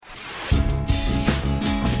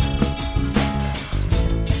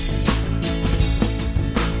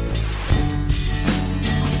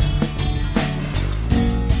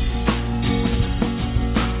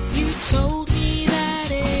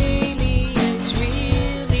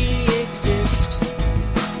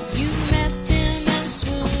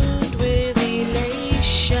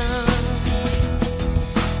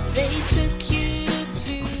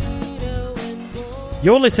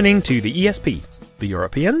You're listening to the ESP, the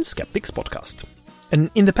European Skeptics Podcast, an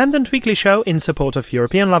independent weekly show in support of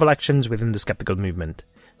European-level actions within the skeptical movement.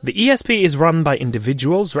 The ESP is run by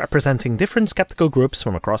individuals representing different skeptical groups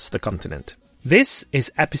from across the continent. This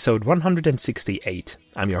is episode 168.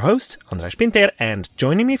 I'm your host, András Pintér, and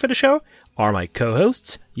joining me for the show are my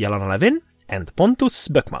co-hosts, Jelena Levin and Pontus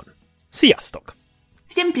Böckman. Sziasztok!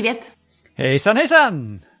 Всем привет! Hejsan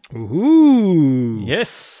hejsan! Ooh!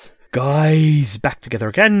 Yes! Guys, back together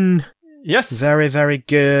again. Yes. Very, very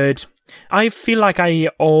good. I feel like I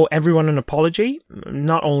owe everyone an apology,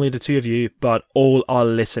 not only the two of you, but all our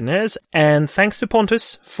listeners. And thanks to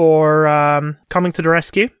Pontus for coming to the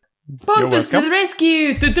rescue. Pontus to the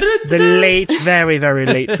rescue! The late, very, very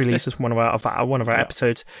late release of one of our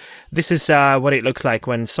episodes. This is what it looks like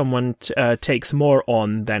when someone takes more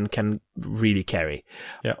on than can really carry.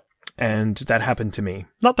 Yeah. And that happened to me.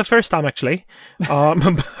 Not the first time, actually. But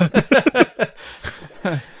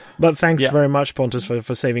thanks very much, Pontus,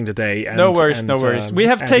 for saving the day. And, no worries. We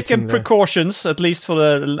have taken precautions, at least for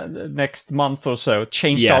the next month or so.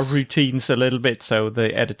 Changed our routines a little bit, so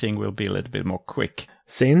the editing will be a little bit more quick.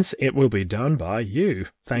 Since it will be done by you.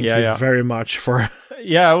 Thank you very much for...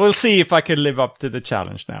 Yeah, we'll see if I can live up to the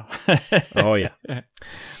challenge now. Oh, yeah.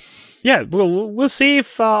 Yeah, we'll see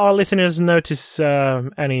if our listeners notice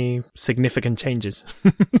any significant changes.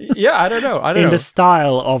 Yeah, I don't know. In the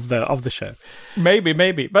style of the show.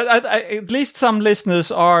 Maybe. But at least some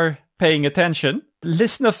listeners are paying attention.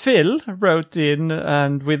 Listener Phil wrote in,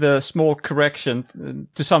 and with a small correction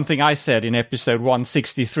to something I said in episode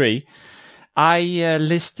 163. I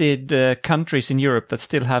listed countries in Europe that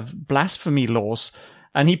still have blasphemy laws,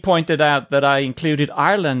 and he pointed out that I included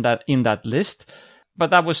Ireland in that list. But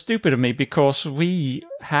that was stupid of me, because we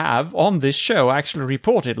have, on this show, actually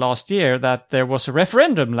reported last year that there was a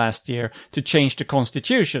referendum last year to change the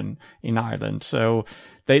constitution in Ireland. So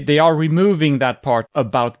they are removing that part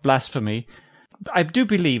about blasphemy. I do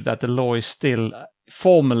believe that the law is still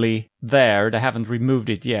formally there. They haven't removed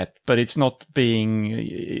it yet, but it's not being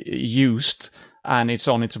used. And it's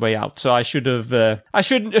on its way out. So I shouldn't have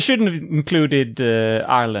included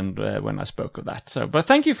Ireland when I spoke of that. So, but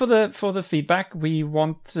thank you for the feedback. We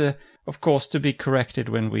want, of course, to be corrected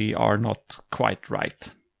when we are not quite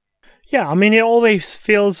right. Yeah, I mean, it always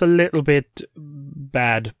feels a little bit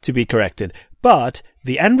bad to be corrected, but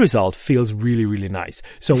the end result feels really, really nice.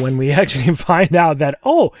 So when we actually find out that,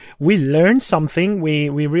 we learned something, we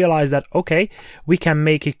realize that, okay, we can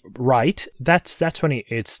make it right, that's when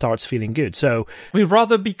it starts feeling good. So we'd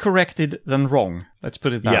rather be corrected than wrong. Let's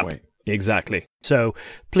put it that way. Exactly. So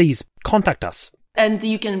please contact us. And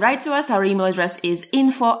you can write to us. Our email address is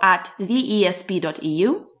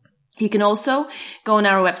info@theesp.eu. You can also go on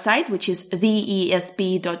our website, which is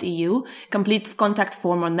theesp.eu, complete contact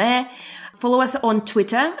form on there. Follow us on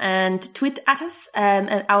Twitter and tweet at us.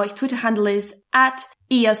 And our Twitter handle is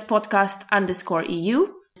 @ESPodcast_EU.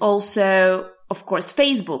 Also, of course,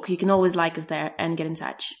 Facebook. You can always like us there and get in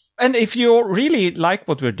touch. And if you really like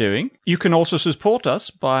what we're doing, you can also support us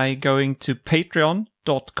by going to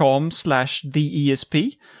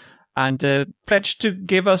patreon.com/TheESP. And pledge to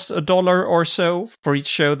give us $1 or so for each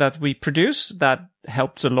show that we produce. That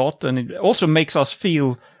helps a lot, and it also makes us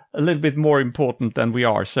feel a little bit more important than we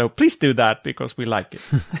are. So please do that, because we like it.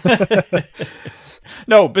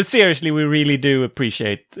 No, but seriously, we really do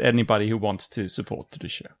appreciate anybody who wants to support the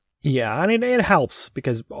show. Yeah, and it helps,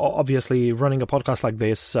 because obviously running a podcast like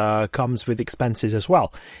this comes with expenses as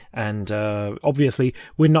well. And obviously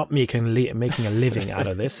we're not making a living out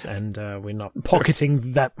of this, and we're not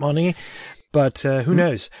pocketing that money. But who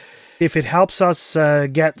knows? If it helps us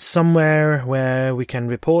get somewhere where we can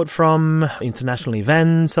report from, international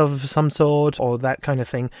events of some sort, or that kind of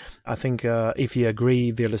thing, I think if you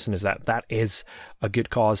agree, dear listeners, that is a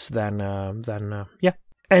good cause, then yeah.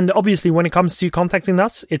 And obviously, when it comes to contacting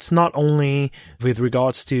us, it's not only with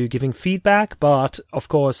regards to giving feedback, but of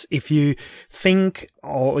course, if you think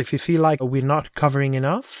or if you feel like we're not covering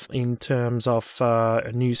enough in terms of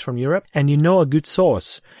news from Europe, and you know a good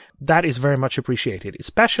source, that is very much appreciated,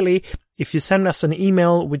 especially if you send us an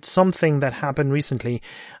email with something that happened recently,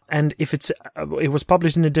 and if it was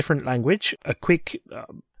published in a different language, a quick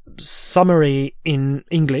summary in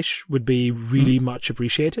English would be really much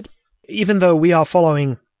appreciated. Even though we are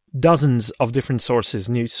following dozens of different sources,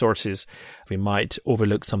 news sources, we might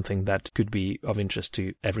overlook something that could be of interest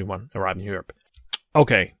to everyone around Europe.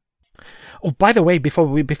 Okay. Oh, by the way, before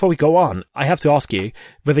we go on, I have to ask you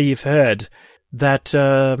whether you've heard that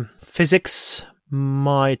physics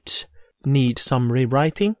might need some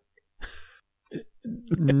rewriting.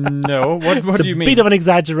 No, what do you mean? It's a bit of an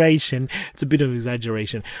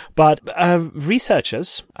exaggeration. But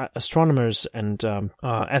researchers, astronomers and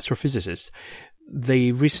astrophysicists,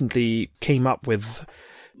 they recently came up with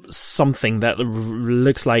something that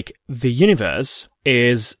looks like the universe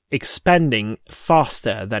is expanding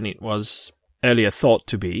faster than it was earlier thought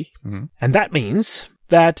to be. Mm-hmm. And that means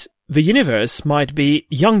that the universe might be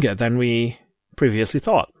younger than we previously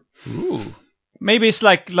thought. Ooh. Maybe it's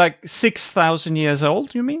like 6,000 years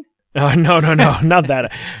old, you mean? No, not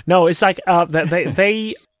that. No, it's like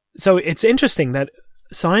they. So it's interesting that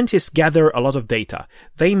scientists gather a lot of data.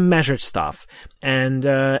 They measure stuff, and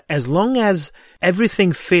as long as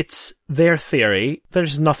everything fits their theory,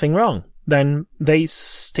 there's nothing wrong. Then they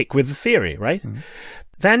stick with the theory, right? Mm-hmm.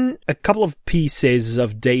 Then a couple of pieces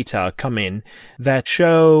of data come in that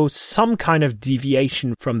show some kind of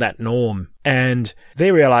deviation from that norm. And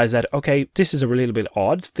they realize that, okay, this is a little bit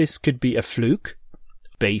odd. This could be a fluke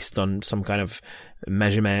based on some kind of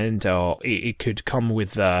measurement, or it could come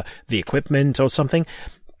with the equipment or something.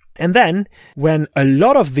 And then when a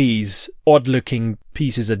lot of these odd-looking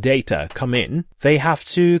pieces of data come in, they have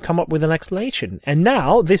to come up with an explanation. And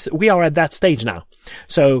now we are at that stage now.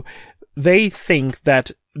 So they think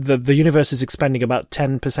that the universe is expanding about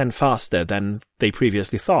 10% faster than they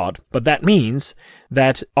previously thought. But that means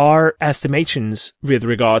that our estimations with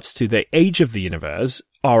regards to the age of the universe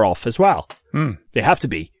are off as well. Mm. They have to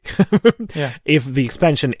be. Yeah. If the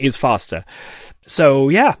expansion is faster. So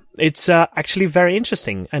yeah, it's actually very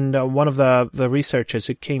interesting. And one of the researchers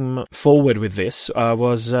who came forward with this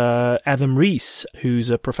was Adam Rees, who's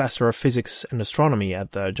a professor of physics and astronomy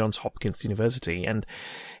at the Johns Hopkins University. And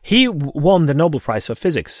he won the Nobel Prize for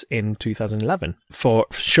Physics in 2011 for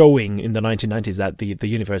showing in the 1990s that the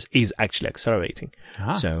universe is actually accelerating.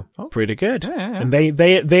 Ah. So pretty good. Yeah. And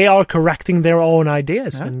they are correcting their own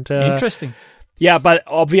ideas. Yeah. And interesting. Yeah, but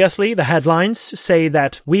obviously the headlines say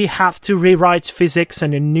that we have to rewrite physics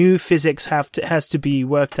and a new physics has to be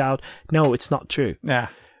worked out. No, it's not true. Yeah.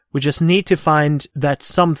 We just need to find that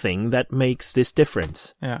something that makes this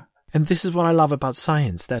difference. Yeah. And this is what I love about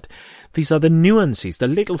science, that these are the nuances, the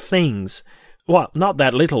little things. Well, not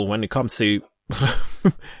that little when it comes to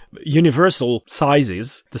universal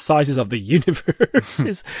sizes. The sizes of the universe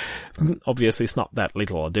is obviously it's not that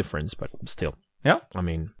little a difference, but still. Yeah. I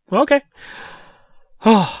mean, okay.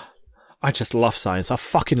 Oh, I just love science. I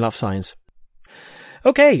fucking love science.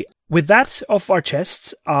 Okay, with that off our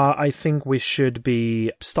chests, I think we should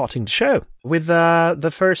be starting the show with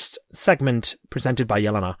the first segment presented by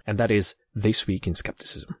Jelena, and that is This Week in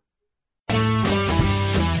Skepticism.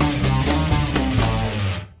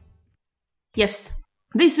 Yes,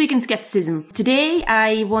 This Week in Skepticism. Today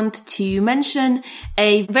I want to mention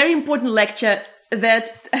a very important lecture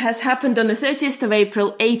that has happened on the 30th of April,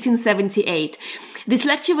 1878. This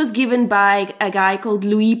lecture was given by a guy called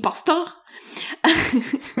Louis Pasteur.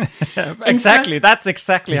 Exactly. That's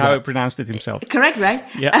exactly how he pronounced it himself. Correct, right?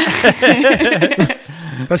 Yeah.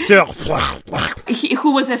 Pasteur.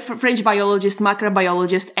 Who was a French biologist,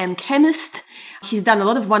 microbiologist, and chemist. He's done a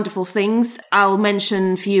lot of wonderful things. I'll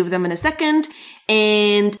mention a few of them in a second.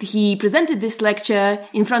 And he presented this lecture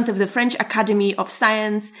in front of the French Academy of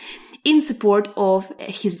Science in support of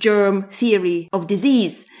his germ theory of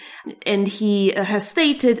disease. And he has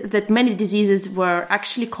stated that many diseases were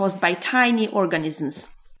actually caused by tiny organisms.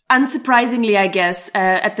 Unsurprisingly, I guess,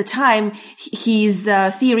 at the time, his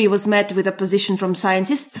theory was met with opposition from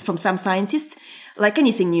some scientists, like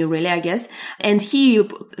anything new, really, I guess. And he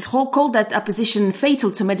called that opposition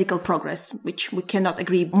fatal to medical progress, which we cannot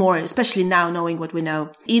agree more, especially now knowing what we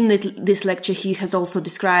know. In this lecture, he has also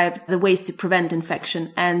described the ways to prevent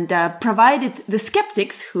infection and provided the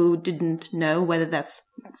skeptics who didn't know whether that's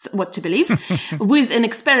what to believe with an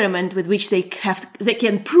experiment with which they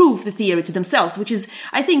can prove the theory to themselves, which is,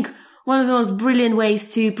 I think, one of the most brilliant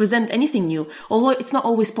ways to present anything new, although it's not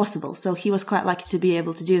always possible. So he was quite lucky to be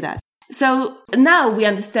able to do that. So now we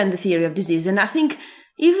understand the theory of disease. And I think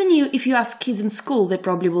even if you ask kids in school, they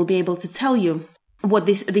probably will be able to tell you what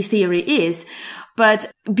this theory is.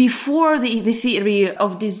 But before the theory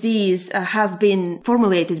of disease has been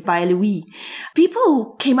formulated by Louis,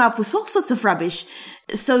 people came up with all sorts of rubbish.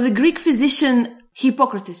 So the Greek physician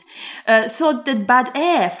Hippocrates thought that bad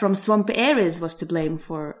air from swampy areas was to blame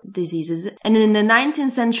for diseases. And in the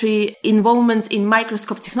 19th century, involvement in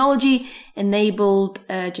microscope technology enabled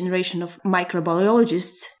a generation of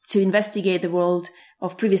microbiologists to investigate the world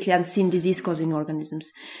of previously unseen disease-causing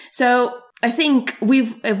organisms. So I think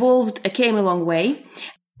we've came a long way.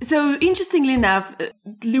 So interestingly enough,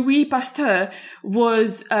 Louis Pasteur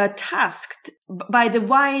was tasked by the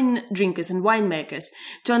wine drinkers and winemakers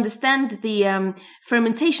to understand the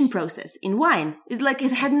fermentation process in wine. It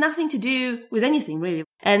had nothing to do with anything, really.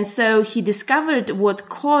 And so he discovered what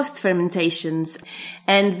caused fermentations,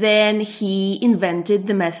 and then he invented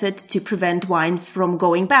the method to prevent wine from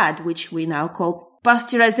going bad, which we now call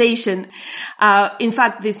pasteurization. In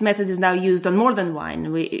fact, this method is now used on more than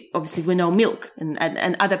wine. We know milk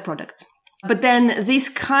and other products. But then this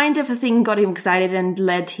kind of a thing got him excited and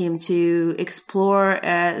led him to explore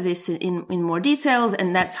this in more details,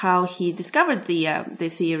 and that's how he discovered the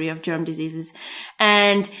theory of germ diseases.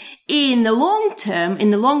 And in the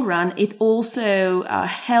long run, it also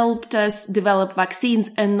helped us develop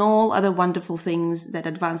vaccines and all other wonderful things that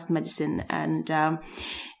advanced medicine and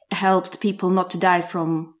helped people not to die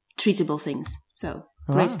from treatable things. So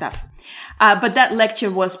great stuff. But that lecture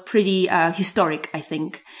was pretty historic, I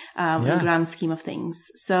think, in the grand scheme of things.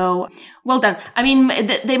 So well done. I mean,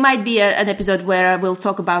 there might be an episode where we'll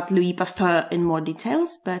talk about Louis Pasteur in more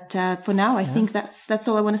details, but for now, I think that's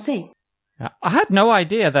all I want to say. Yeah. I had no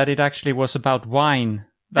idea that it actually was about wine.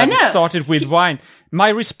 That I know. It started with wine. My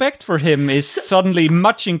respect for him is suddenly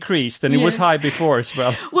much increased, and it was high before as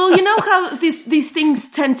well. Well, you know how these things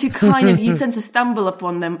tend to you tend to stumble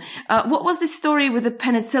upon them. What was this story with the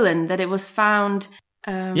penicillin, that it was found?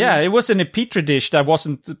 It was in a petri dish that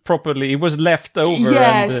wasn't properly, it was left over.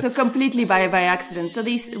 Yeah, so completely by accident. So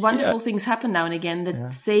these wonderful things happen now and again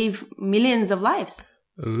that save millions of lives.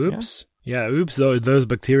 Oops. Yeah, oops, those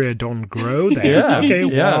bacteria don't grow there. Okay,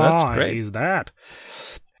 that's why great. is that?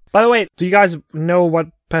 By the way, do you guys know what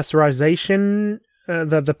pasteurization,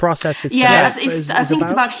 the process itself is I think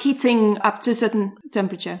it's about? about heating up to a certain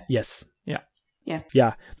temperature. Yes.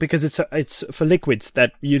 Yeah, because it's for liquids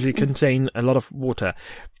that usually contain a lot of water.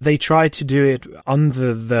 They try to do it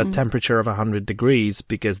under the temperature of 100 degrees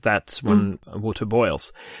because that's when water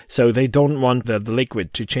boils. So they don't want the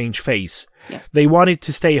liquid to change phase. Yeah. They want it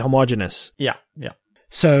to stay homogeneous. Yeah.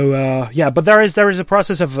 So, but there is a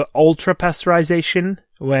process of ultra pasteurization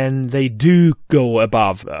when they do go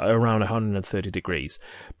above around 130 degrees.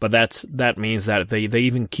 But that means that they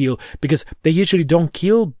even kill, because they usually don't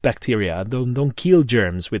kill bacteria, don't kill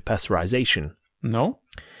germs with pasteurization. No,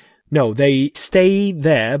 they stay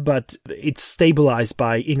there, but it's stabilized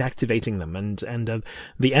by inactivating them, and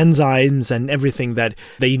the enzymes and everything that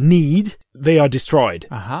they need, they are destroyed.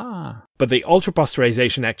 Aha. But the ultra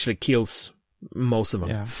pasteurization actually kills most of them.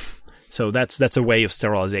 Yeah. So that's a way of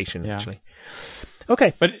sterilization, actually.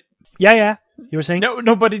 Okay. But yeah. You were saying?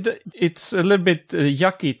 No, but it's a little bit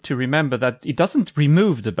yucky to remember that it doesn't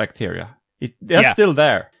remove the bacteria. They're still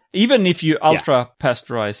there. Even if you ultra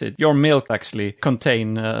pasteurize it, your milk actually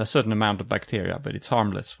contain a certain amount of bacteria, but it's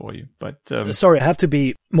harmless for you. But sorry, I have to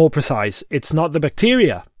be more precise. It's not the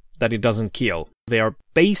bacteria that it doesn't kill. They are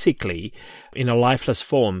basically in a lifeless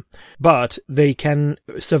form, but they can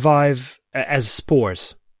survive as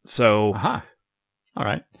spores. So, all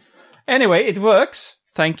right. Anyway, it works.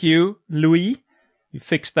 Thank you, Louis. You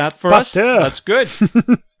fixed that for Pasteur. Us. That's good.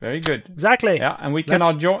 Very good. Exactly. Yeah, and we can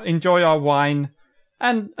enjoy our wine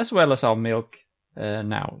and as well as our milk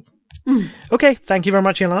now. Okay, thank you very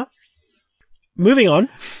much, Ilana. Moving on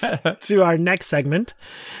to our next segment.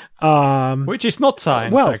 Which is not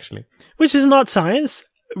science, actually. Which is not science.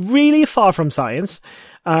 Really far from science.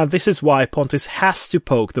 This is why Pontus has to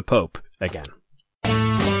poke the Pope again.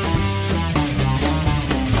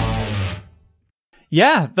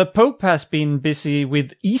 Yeah, the Pope has been busy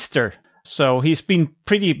with Easter. So he's been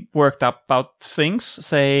pretty worked up about things,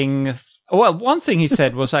 saying... Well, one thing he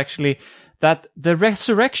said was actually that the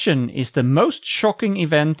resurrection is the most shocking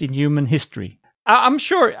event in human history. I'm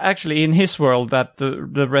sure, actually, in his world that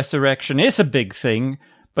the resurrection is a big thing.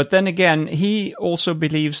 But then again, he also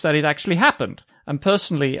believes that it actually happened. And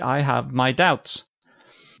personally, I have my doubts.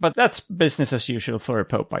 But that's business as usual for a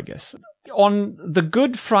pope, I guess. On the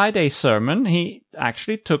Good Friday sermon, he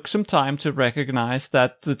actually took some time to recognize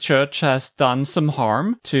that the church has done some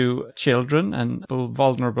harm to children and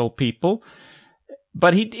vulnerable people.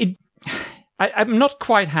 But I'm not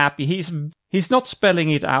quite happy. He's not spelling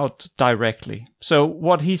it out directly. So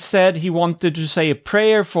what he said, he wanted to say a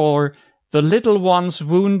prayer for the little ones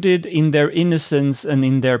wounded in their innocence and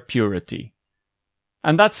in their purity.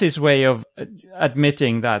 And that's his way of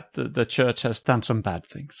admitting that the church has done some bad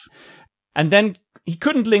things. And then he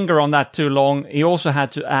couldn't linger on that too long. He also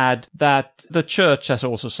had to add that the church has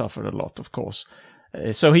also suffered a lot, of course.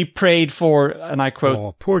 So he prayed for, and I quote...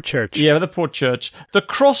 Oh, poor church. Yeah, the poor church. The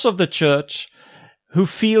cross of the church, who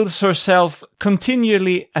feels herself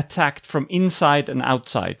continually attacked from inside and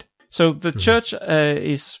outside. So the church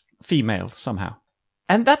is female somehow.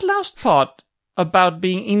 And that last part about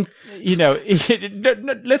being in,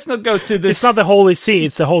 let's not go to this. It's not the Holy See,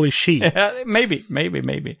 it's the Holy She.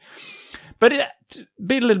 Maybe. But to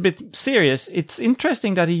be a little bit serious, it's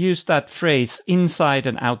interesting that he used that phrase inside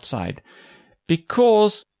and outside,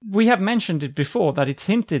 because we have mentioned it before that it's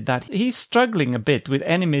hinted that he's struggling a bit with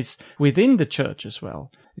enemies within the church as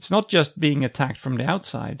well. It's not just being attacked from the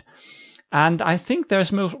outside. And I think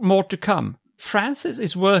there's more to come. Francis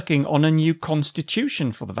is working on a new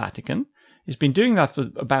constitution for the Vatican. He's been doing that for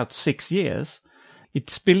about 6 years.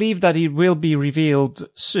 It's believed that it will be revealed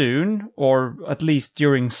soon, or at least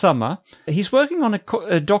during summer. He's working on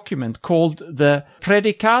a document called the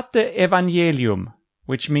Predicate Evangelium,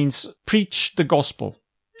 which means preach the gospel.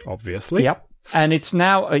 Obviously. Yep. And it's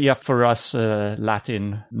now, for us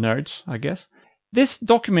Latin nerds, I guess. This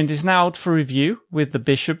document is now out for review with the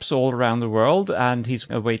bishops all around the world, and he's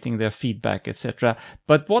awaiting their feedback, etc.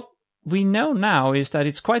 But what we know now is that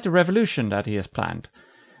it's quite a revolution that he has planned.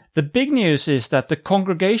 The big news is that the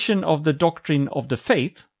Congregation of the Doctrine of the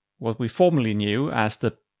Faith, what we formerly knew as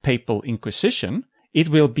the Papal Inquisition, it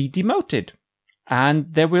will be demoted.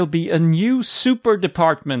 And there will be a new super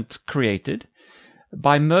department created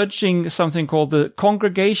by merging something called the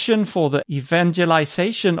Congregation for the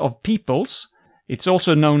Evangelization of Peoples. It's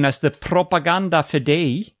also known as the Propaganda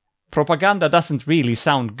Fidei. Propaganda doesn't really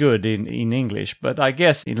sound good in English, but I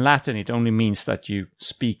guess in Latin it only means that you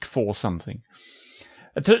speak for something.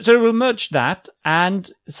 So we'll merge that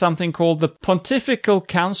and something called the Pontifical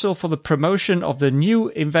Council for the Promotion of the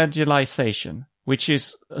New Evangelization, which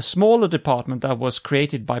is a smaller department that was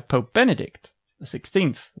created by Pope Benedict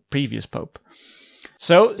XVI, the previous pope.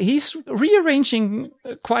 So he's rearranging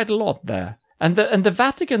quite a lot there. And the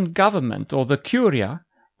Vatican government, or the Curia,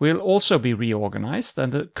 will also be reorganized,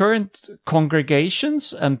 and the current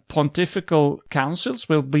congregations and pontifical councils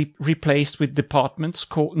will be replaced with departments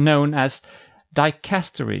known as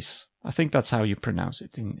dicasteries. I think that's how you pronounce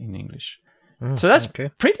it in English. So that's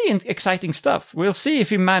pretty exciting stuff. We'll see if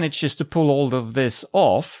he manages to pull all of this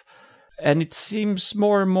off. And it seems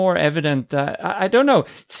more and more evident that, I don't know,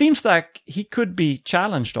 it seems like he could be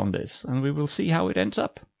challenged on this, and we will see how it ends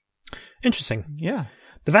up. Interesting. Yeah.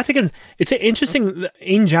 The Vatican, it's interesting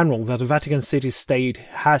in general that the Vatican city-state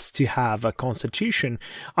has to have a constitution.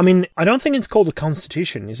 I mean, I don't think it's called a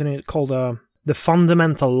constitution, isn't it called the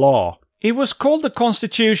fundamental law? It was called the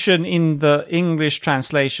Constitution in the English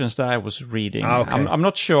translations that I was reading. Okay. I'm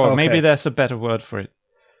not sure. Okay. Maybe there's a better word for it.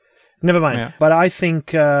 Never mind. Yeah. But I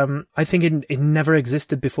think it never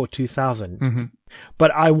existed before 2000. Mm-hmm.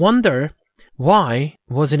 But I wonder, why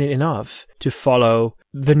wasn't it enough to follow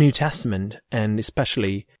the New Testament and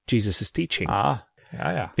especially Jesus' teachings?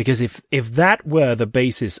 Yeah. Because if that were the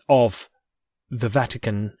basis of the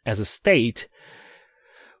Vatican as a state,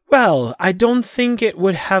 well, I don't think it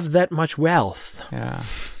would have that much wealth. Yeah.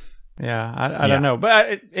 I don't know.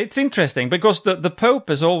 But it's interesting because the Pope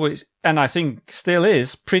is always, and I think still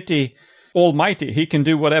is, pretty almighty. He can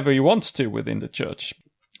do whatever he wants to within the church.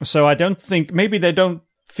 So I don't think, maybe they don't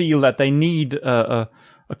feel that they need a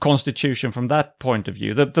constitution from that point of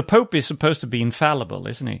view. The Pope is supposed to be infallible,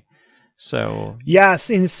 isn't he? So yeah,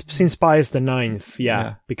 since Pius IX,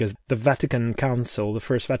 because the Vatican Council, the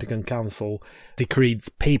First Vatican Council, decreed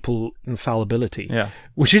papal infallibility,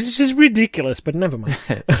 which is just ridiculous. But never mind.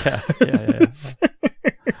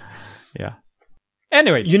 Yeah.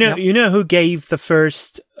 Anyway, you know who gave the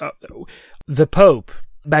first the Pope?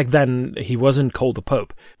 Back then, he wasn't called the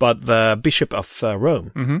Pope, but the Bishop of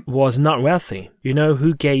Rome was not wealthy. You know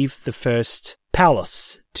who gave the first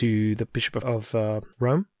palace to the Bishop of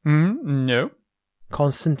Rome? No.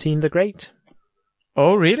 Constantine the Great.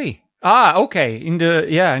 Oh, really? Okay. In the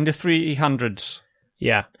 300s.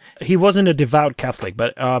 Yeah. He wasn't a devout Catholic,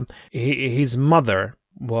 but his mother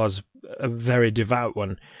was a very devout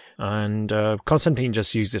one, and Constantine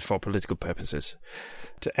just used it for political purposes.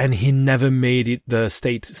 And he never made it the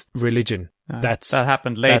state religion. That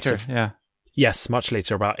happened later, Yes, much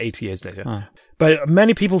later, about 80 years later. But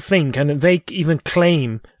many people think, and they even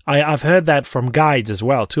claim, I've heard that from guides as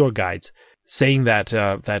well, tour guides, saying that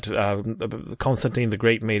Constantine the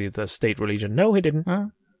Great made it the state religion. No, he didn't.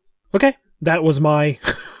 Okay, that was my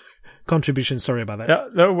contribution. Sorry about that. Yeah,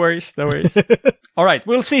 no worries. All right,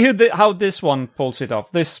 we'll see how this one pulls it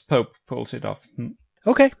off. This Pope pulls it off.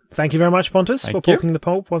 Okay, thank you very much, Pontus, for poking the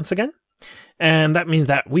Pope once again. And that means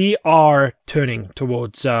that we are turning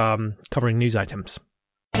towards covering news items.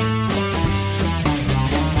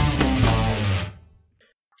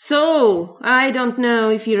 So, I don't know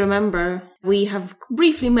if you remember, we have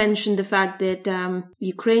briefly mentioned the fact that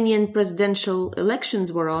Ukrainian presidential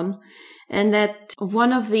elections were on, and that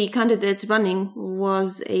one of the candidates running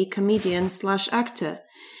was a comedian/actor.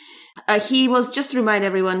 He was, just to remind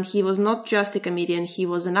everyone, he was not just a comedian, he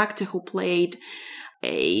was an actor who played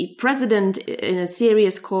a president in a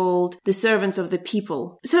series called The Servants of the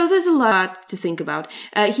People. So there's a lot to think about.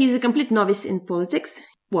 He's a complete novice in politics.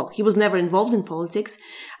 Well, he was never involved in politics.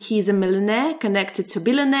 He's a millionaire connected to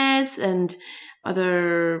billionaires and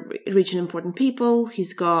other rich and important people.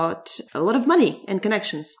 He's got a lot of money and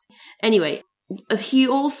connections. Anyway, he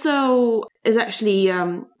also is actually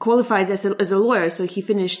qualified as a lawyer, so he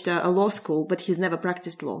finished a law school, but he's never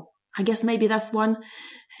practiced law. I guess maybe that's one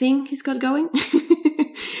thing he's got going.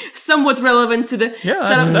 Somewhat relevant to the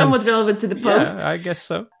somewhat relevant to the post. Yeah, I guess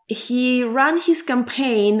so. He ran his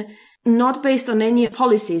campaign not based on any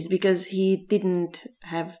policies, because he didn't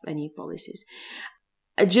have any policies.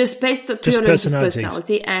 Just based purely on his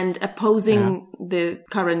personality and opposing the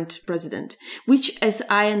current president, which, as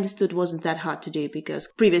I understood, wasn't that hard to do because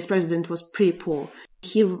previous president was pretty poor.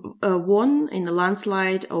 He won in a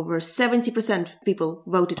landslide. Over 70% of people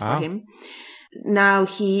voted for him. Now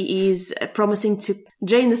he is promising to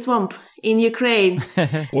drain the swamp in Ukraine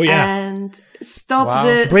and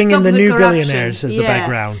stop bring in the new corruption. Billionaires as the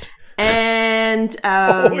background. And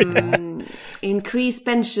increase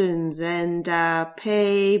pensions and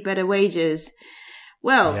pay better wages.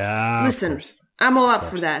 Well, listen, I'm all up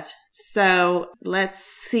for that. So let's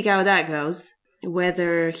see how that goes,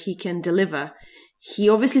 whether he can deliver. He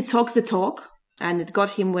obviously talks the talk, and it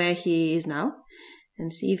got him where he is now,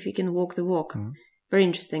 and see if he can walk the walk. Very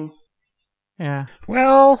interesting. Yeah.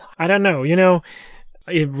 Well, I don't know. You know,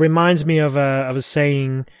 it reminds me of a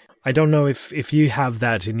saying. I don't know if you have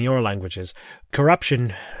that in your languages.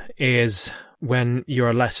 Corruption is when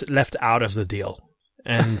you're left out of the deal.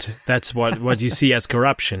 And that's what you see as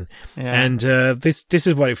corruption. Yeah. And this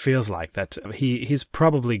is what it feels like, that he's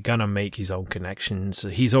probably gonna make his own connections.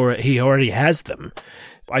 He already has them.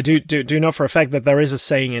 I do know for a fact that there is a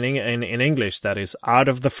saying in English that is out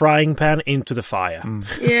of the frying pan into the fire.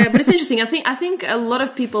 Yeah, but it's interesting. I think a lot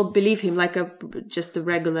of people believe him, like just the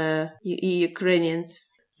regular Ukrainians.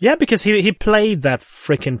 Yeah, because he played that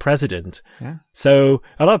freaking president. Yeah. So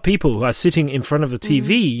a lot of people who are sitting in front of the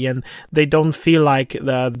TV and they don't feel like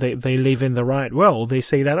they live in the right world. They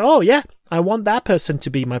say that, oh yeah, I want that person to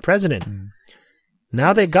be my president.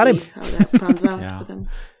 Now they got him. How that pans out for them.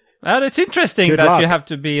 Well, it's interesting that you have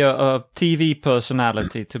to be a TV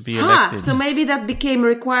personality to be elected. So maybe that became a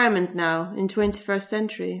requirement now in 21st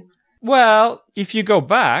century. Well, if you go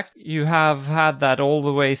back, you have had that all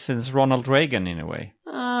the way since Ronald Reagan, in a way.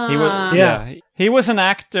 He was an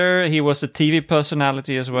actor. He was a TV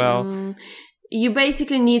personality as well. You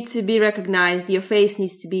basically need to be recognized. Your face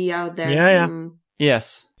needs to be out there. Yeah.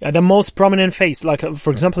 Yes. The most prominent face, like,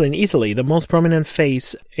 for example, in Italy, the most prominent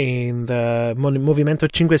face in the Movimento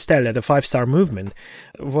 5 Stelle, the 5-star movement,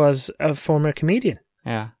 was a former comedian.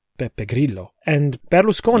 Yeah. Beppe Grillo. And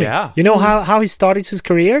Berlusconi. Yeah. You know how he started his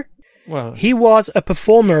career? Well, he was a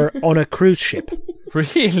performer on a cruise ship.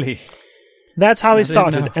 Really? That's how he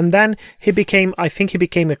started. And then he became a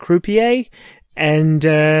croupier, and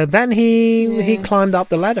then he climbed up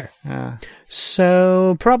the ladder. Yeah.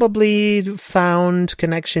 So probably found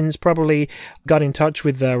connections, probably got in touch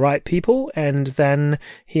with the right people, and then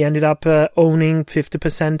he ended up owning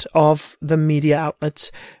 50% of the media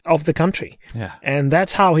outlets of the country. Yeah. And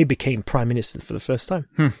that's how he became prime minister for the first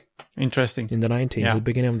time. Interesting. In the 90s, the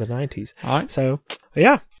beginning of the 90s. All right. So,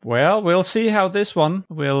 yeah. Well, we'll see how this one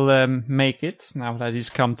will make it now that he's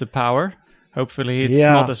come to power. Hopefully it's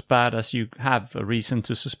not as bad as you have a reason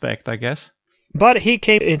to suspect, I guess. But he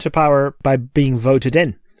came into power by being voted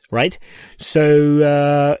in, right?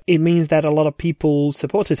 So it means that a lot of people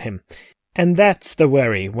supported him. And that's the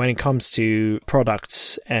worry when it comes to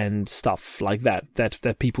products and stuff like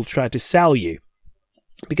that people try to sell you.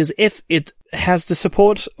 Because if it has the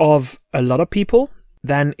support of a lot of people,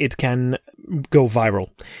 then it can go viral.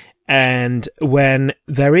 And when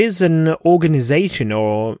there is an organization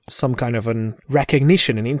or some kind of an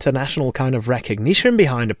recognition, an international kind of recognition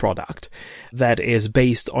behind a product that is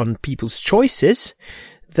based on people's choices,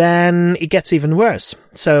 then it gets even worse.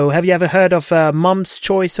 So have you ever heard of Mum's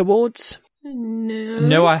Choice Awards?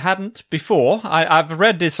 No, I hadn't before. I've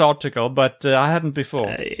read this article, but I hadn't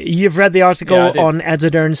before. You've read the article on Ed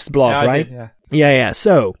Ernst's blog, right? I did, Yeah.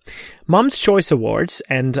 So, Mum's Choice Awards,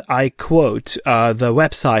 and I quote the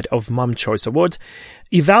website of Mum's Choice Awards,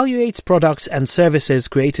 evaluates products and services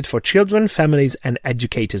created for children, families, and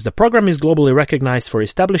educators. The program is globally recognized for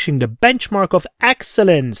establishing the benchmark of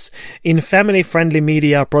excellence in family-friendly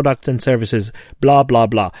media products and services, blah, blah,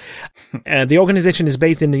 blah. The organization is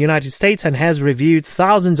based in the United States and has reviewed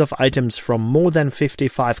thousands of items from more than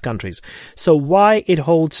 55 countries. So why it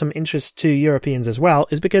holds some interest to Europeans as well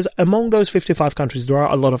is because among those 55 countries, there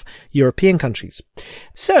are a lot of European countries.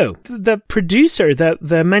 So the producer,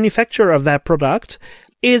 the manufacturer of that product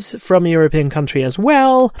is from a European country as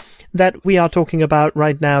well that we are talking about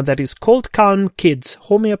right now, that is called Calm Kids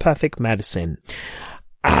Homeopathic Medicine.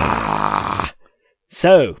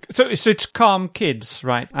 So it's Calm Kids,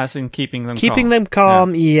 right? As in keeping them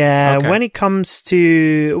calm. Yeah. Okay. When it comes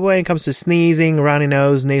to sneezing, runny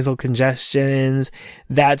nose, nasal congestions,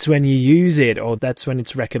 that's when you use it, or that's when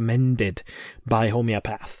it's recommended by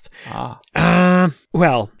homeopaths.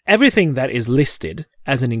 Well, everything that is listed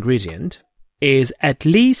as an ingredient is at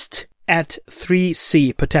least at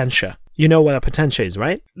 3C potentia. You know what a potentia is,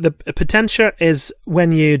 right? The potentia is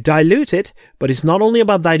when you dilute it, but it's not only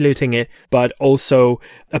about diluting it, but also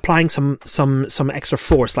applying some extra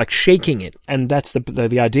force, like shaking it. And that's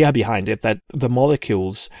the idea behind it, that the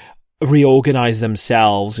molecules reorganize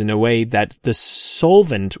themselves in a way that the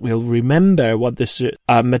solvent will remember what this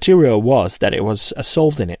material was, that it was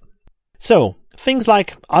solved in it. So, things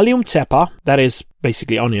like Allium cepa, that is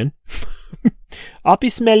basically onion,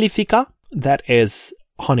 Apis mellifica, that is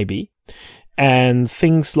honeybee, and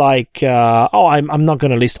things like, I'm not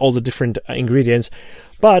going to list all the different ingredients,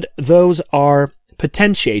 but those are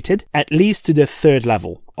potentiated at least to the third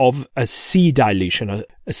level of a C dilution.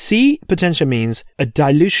 A C potentia means a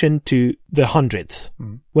dilution to the 100th.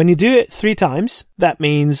 When you do it 3 times, that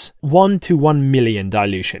means 1 to 1 million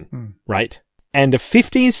dilution, right? And a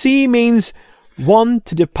 15C means 1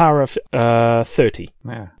 to the power of 30.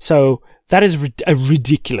 Yeah. So that is a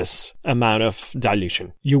ridiculous amount of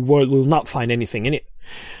dilution. You will not find anything in it.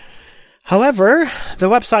 However, the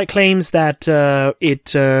website claims that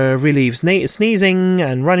it relieves sneezing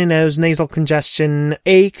and runny nose, nasal congestion,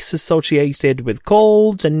 aches associated with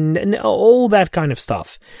colds, and all that kind of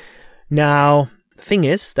stuff. Now, the thing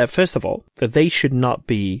is that, first of all, that they should not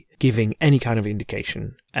be giving any kind of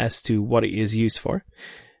indication as to what it is used for,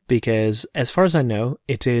 because as far as I know,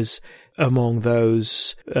 it is among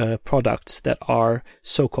those products that are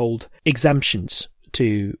so-called exemptions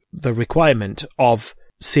to the requirement of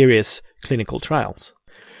serious clinical trials.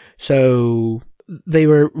 So they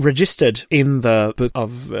were registered in the Book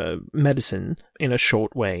of Medicine in a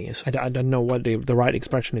short way. I don't know what the right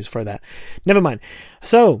expression is for that. Never mind.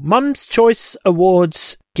 So Mum's Choice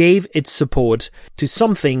Awards gave its support to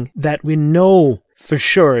something that we know for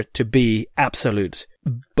sure to be absolute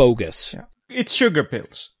bogus. Yeah. It's sugar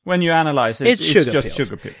pills. When you analyze it, it's just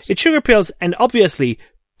sugar pills. It's sugar pills, and obviously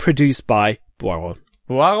produced by Boiron.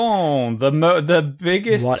 Boiron, the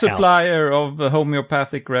biggest supplier of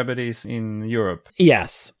homeopathic remedies in Europe.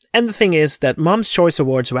 Yes. And the thing is that Mum's Choice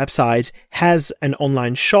Awards website has an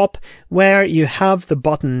online shop where you have the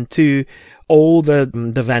button to all the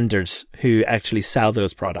vendors who actually sell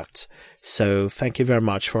those products. So thank you very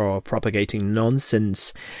much for propagating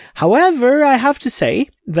nonsense. However, I have to say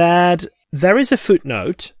that there is a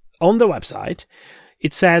footnote on the website.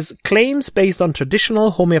 It says, claims based on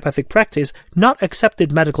traditional homeopathic practice, not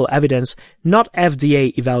accepted medical evidence, not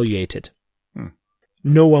FDA evaluated.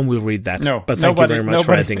 No one will read that. No, but thank you very much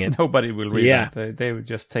for adding it. Nobody will read that. They would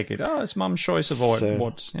just take it. Oh, it's Mum's Choice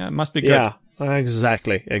Awards. Yeah, it must be good. Yeah,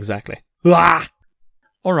 exactly. Ah!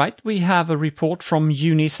 All right, we have a report from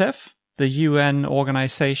UNICEF, the UN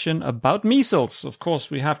organization, about measles. Of course,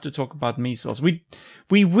 we have to talk about measles.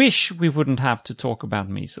 We wish we wouldn't have to talk about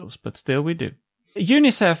measles, but still we do.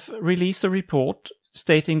 UNICEF released a report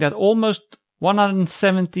stating that almost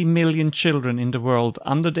 170 million children in the world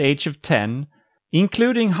under the age of 10,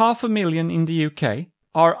 including 500,000 in the UK,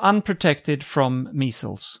 are unprotected from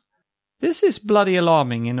measles. This is bloody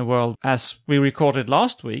alarming in a world, as we recorded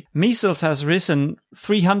last week. Measles has risen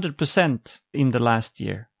 300% in the last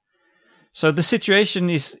year. So the situation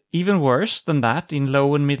is even worse than that in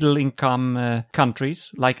low and middle income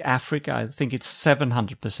countries like Africa. I think it's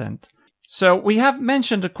 700%. So we have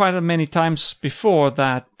mentioned quite many times before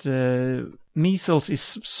that measles is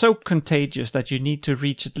so contagious that you need to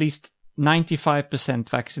reach at least 95%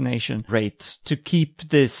 vaccination rate to keep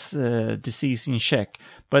this disease in check.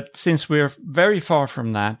 But since we're very far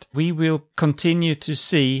from that, we will continue to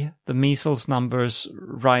see the measles numbers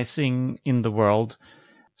rising in the world.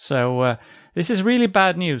 So this is really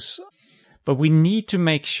bad news. But we need to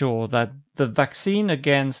make sure that the vaccine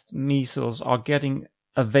against measles are getting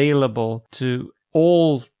available to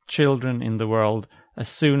all children in the world as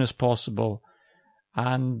soon as possible.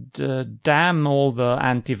 And damn all the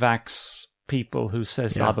anti-vax people who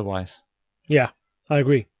says otherwise. Yeah, I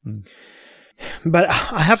agree. But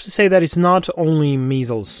I have to say that it's not only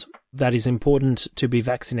measles that is important to be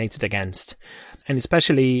vaccinated against. And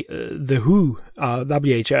especially the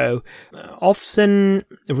WHO, often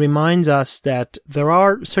reminds us that there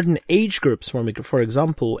are certain age groups, for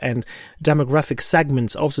example, and demographic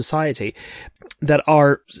segments of society that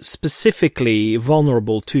are specifically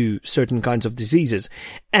vulnerable to certain kinds of diseases.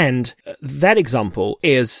 And that example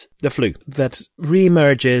is the flu that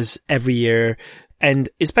reemerges every year. And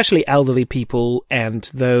especially elderly people and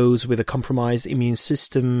those with a compromised immune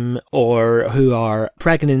system or who are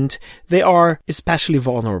pregnant, they are especially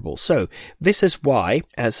vulnerable. So this is why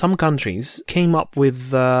some countries came up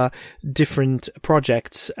with different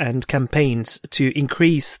projects and campaigns to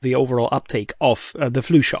increase the overall uptake of the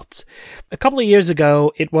flu shots. A couple of years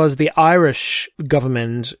ago, it was the Irish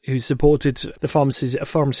government who supported the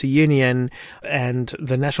pharmacy union, and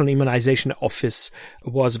the National Immunisation Office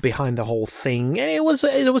was behind the whole thing. It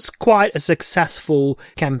was quite a successful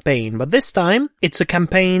campaign, but this time it's a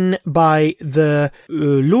campaign by the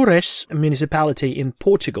Loures municipality in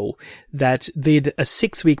Portugal that did a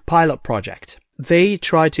 6-week pilot project. They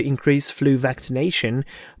tried to increase flu vaccination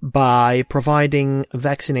by providing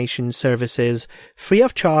vaccination services free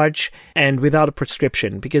of charge and without a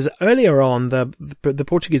prescription, because earlier on the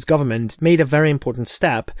Portuguese government made a very important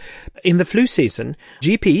step. In the flu season,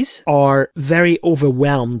 GPs are very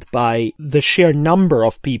overwhelmed by the sheer number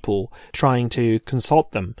of people trying to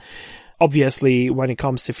consult them. Obviously, when it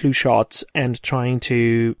comes to flu shots and trying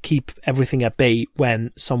to keep everything at bay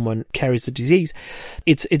when someone carries the disease,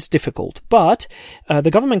 it's difficult. But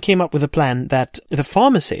the government came up with a plan that the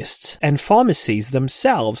pharmacists and pharmacies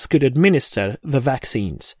themselves could administer the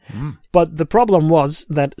vaccines. But the problem was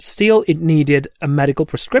that still it needed a medical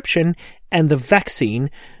prescription, and the vaccine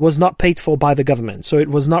was not paid for by the government, so it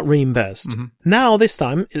was not reimbursed. Now, this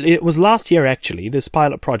time, it was last year actually, this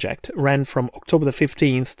pilot project ran from October the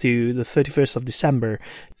 15th to the 31st of December,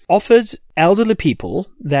 offered elderly people,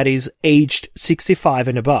 that is aged 65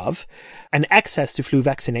 and above, an access to flu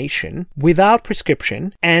vaccination without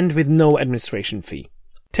prescription and with no administration fee.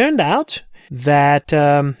 Turned out that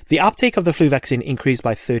the uptake of the flu vaccine increased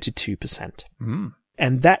by 32%.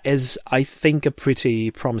 And that is, I think, a pretty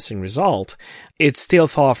promising result. It's still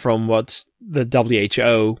far from what the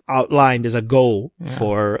WHO outlined as a goal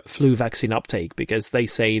for flu vaccine uptake, because they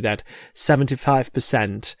say that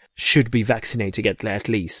 75% should be vaccinated at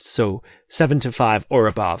least. So 75 or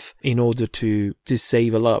above, in order to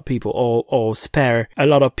save a lot of people or spare a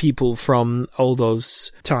lot of people from all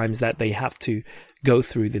those times that they have to go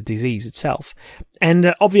through the disease itself.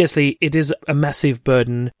 And obviously, it is a massive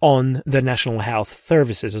burden on the National Health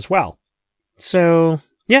Services as well. So,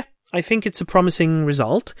 yeah, I think it's a promising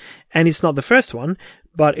result. And it's not the first one,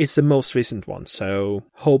 but it's the most recent one. So,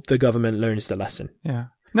 hope the government learns the lesson. Yeah.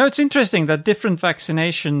 No, it's interesting that different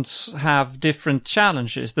vaccinations have different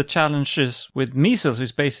challenges. The challenges with measles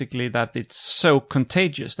is basically that it's so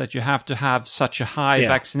contagious that you have to have such a high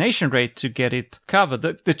vaccination rate to get it covered.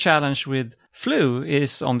 The challenge with flu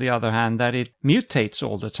is, on the other hand, that it mutates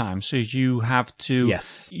all the time. So you have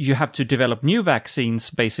to develop new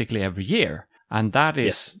vaccines basically every year. And that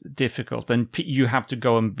is difficult. And you have to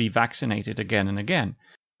go and be vaccinated again and again.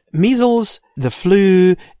 Measles, the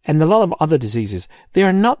flu, and a lot of other diseases, they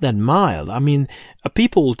are not that mild. I mean,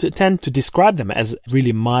 people tend to describe them as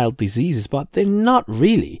really mild diseases, but they're not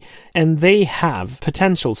really. And they have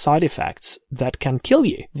potential side effects that can kill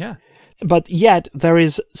you. Yeah. But yet, there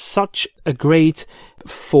is such a great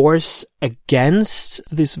force against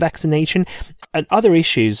this vaccination. And other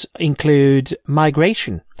issues include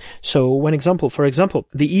migration. So, for example,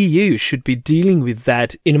 the EU should be dealing with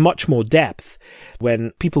that in much more depth.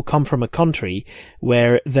 When people come from a country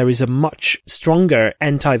where there is a much stronger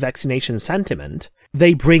anti-vaccination sentiment,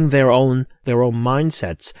 they bring their own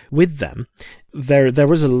mindsets with them. There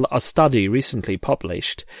was a study recently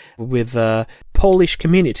published with Polish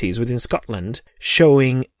communities within Scotland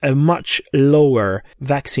showing a much lower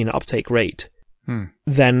vaccine uptake rate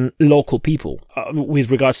than local people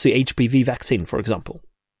with regards to HPV vaccine, for example.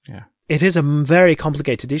 Yeah. It is a very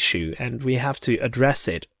complicated issue, and we have to address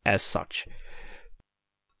it as such.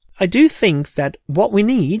 I do think that what we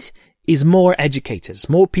need is more educators,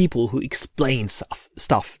 more people who explain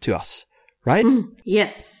stuff to us, right?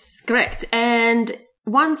 Yes, correct. And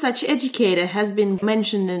one such educator has been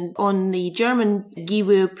mentioned on the German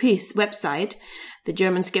GWP's website, the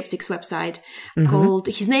German Skeptics website, called,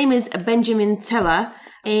 his name is Benjamin Zeller,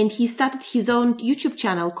 and he started his own YouTube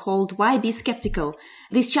channel called Why Be Skeptical.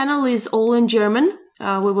 This channel is all in German,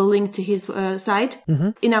 We will link to his site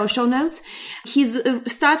in our show notes. He's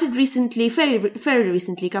started recently, very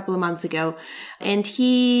recently, a couple of months ago, and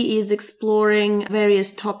he is exploring various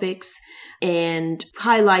topics and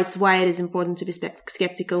highlights why it is important to be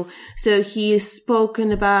skeptical. So he has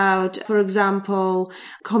spoken about, for example,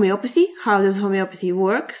 homeopathy. How does homeopathy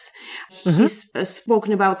works? He's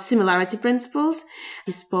spoken about similarity principles.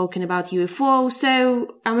 He's spoken about UFO. So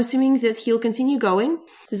I'm assuming that he'll continue going.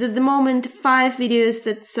 There's at the moment 5 videos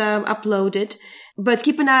that's uploaded. But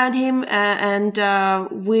keep an eye on him, and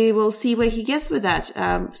we will see where he gets with that.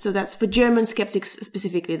 So that's for German skeptics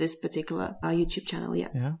specifically, this particular YouTube channel.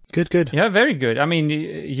 Yeah. Good. Yeah, very good. I mean,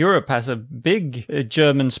 Europe has a big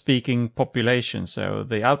German-speaking population, so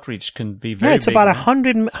the outreach can be very big. It's about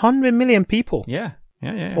 100 million people. Yeah.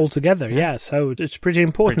 Altogether, so it's pretty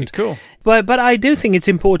important. Pretty cool. But I do think it's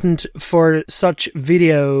important for such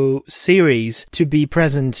video series to be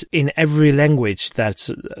present in every language that's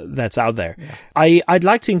out there. Yeah. I'd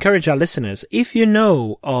like to encourage our listeners, if you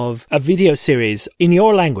know of a video series in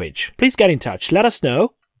your language, please get in touch. Let us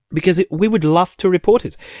know, because we would love to report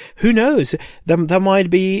it. Who knows? There might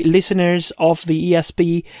be listeners of the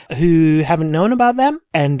ESP who haven't known about them,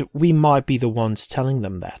 and we might be the ones telling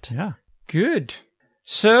them that. Yeah, good.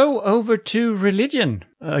 So, over to religion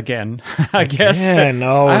again, I guess. Yeah,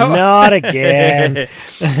 no, not again.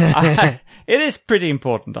 It is pretty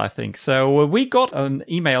important, I think. So, we got an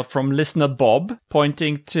email from listener Bob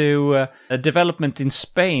pointing to a development in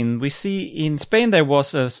Spain. We see in Spain there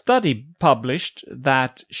was a study published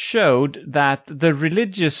that showed that the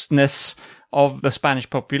religiousness of the Spanish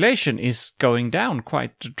population is going down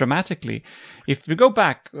quite dramatically. If we go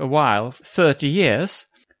back a while, 30 years,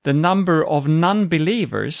 the number of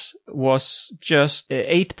non-believers was just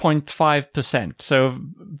 8.5%, so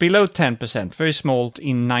below 10%, very small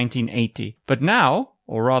in 1980. But now,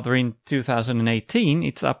 or rather in 2018,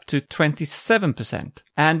 it's up to 27%.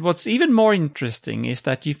 And what's even more interesting is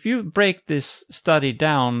that if you break this study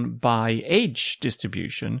down by age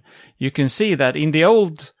distribution, you can see that in the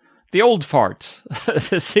old farts,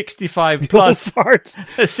 65 plus,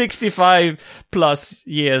 65 plus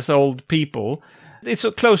years old people, it's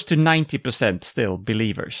close to 90% still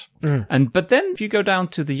believers. But then if you go down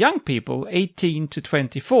to the young people, 18 to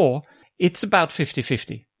 24, it's about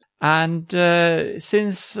 50-50. And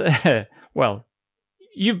since, well,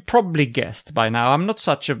 you've probably guessed by now, I'm not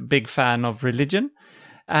such a big fan of religion.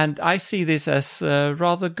 And I see this as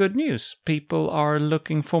rather good news. People are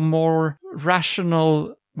looking for more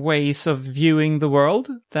rational ways of viewing the world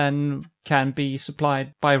than can be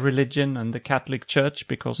supplied by religion and the Catholic Church,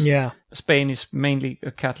 because Spain is mainly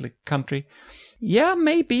a Catholic country. Yeah,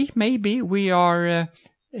 maybe we are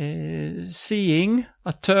seeing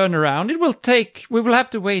a turnaround. We will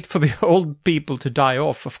have to wait for the old people to die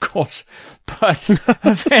off, of course, but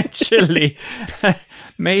eventually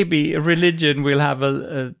maybe religion will have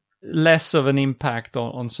a less of an impact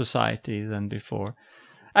on society than before.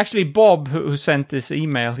 Actually, Bob, who sent this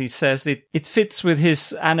email, he says it fits with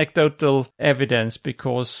his anecdotal evidence,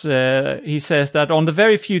 because he says that on the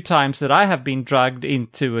very few times that I have been dragged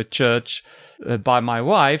into a church by my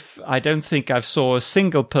wife, I don't think I've saw a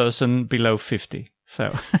single person below 50.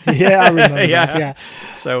 So yeah, I remember that. Yeah,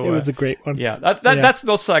 so it was a great one. Yeah, that's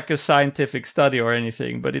not like a scientific study or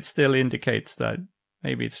anything, but it still indicates that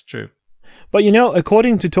maybe it's true. But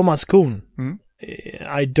according to Thomas Kuhn.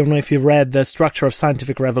 I don't know if you read The Structure of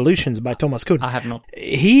Scientific Revolutions by Thomas Kuhn. I have not.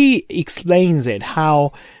 He explains it,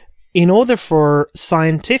 how in order for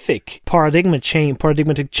scientific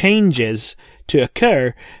paradigmatic changes to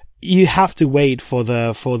occur, you have to wait for the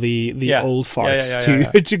old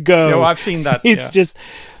farts to go. No, I've seen that.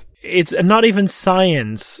 It's not even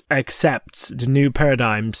science accepts the new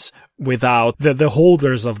paradigms without the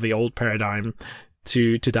holders of the old paradigm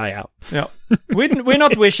to die out. Yeah, we're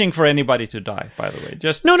not wishing for anybody to die, by the way.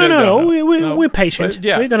 Just no. We're patient.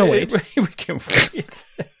 But, we're gonna wait. We can wait.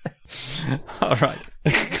 All right.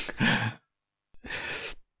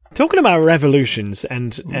 Talking about revolutions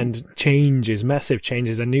and changes, massive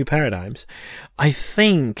changes and new paradigms, I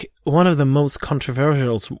think one of the most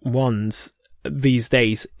controversial ones these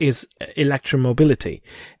days is electromobility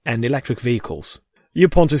and electric vehicles. You,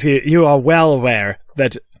 Pontus, you are well aware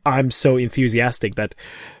that I'm so enthusiastic that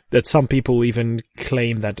some people even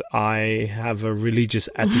claim that I have a religious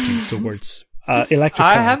attitude towards electric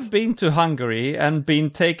cars. I have been to Hungary and been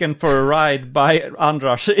taken for a ride by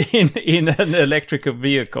Andras in an electric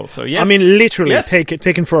vehicle. So yes, I mean literally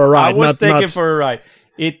taken for a ride. I was taken for a ride.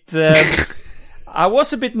 I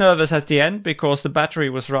was a bit nervous at the end because the battery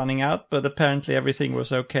was running out, but apparently everything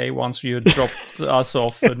was okay once you dropped us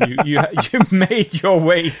off and you made your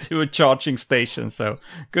way to a charging station. So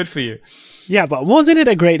good for you. Yeah, but wasn't it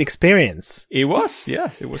a great experience? It was,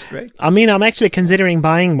 yes, it was great. I mean, I'm actually considering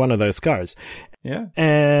buying one of those cars. Yeah.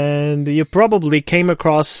 And you probably came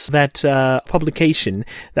across that publication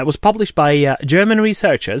that was published by German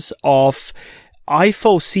researchers of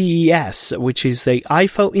IFO-CES, which is the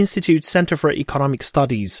IFO Institute Center for Economic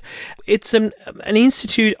Studies. It's an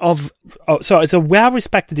institute it's a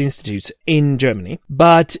well-respected institute in Germany,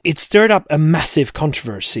 but it stirred up a massive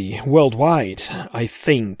controversy worldwide, I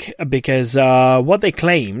think, because what they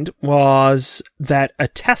claimed was that a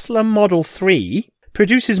Tesla Model 3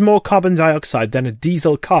 produces more carbon dioxide than a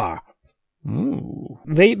diesel car. Ooh.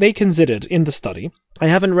 They considered in the study, I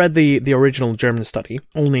haven't read the original German study,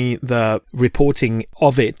 only the reporting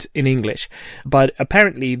of it in English, but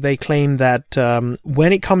apparently they claim that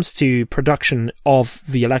when it comes to production of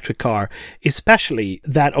the electric car, especially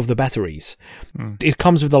that of the batteries, it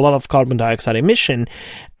comes with a lot of carbon dioxide emission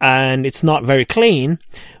and it's not very clean.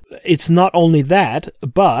 It's not only that,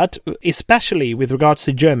 but especially with regards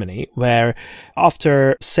to Germany, where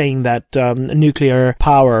after saying that nuclear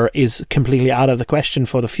power is completely out of the question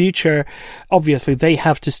for the future, obviously they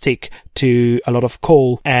have to stick to a lot of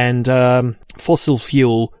coal and fossil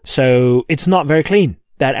fuel. So it's not very clean,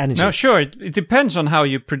 that energy. No, sure. It depends on how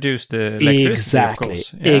you produce the electricity, of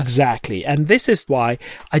course. Yeah. Exactly. And this is why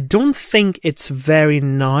I don't think it's very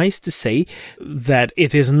nice to say that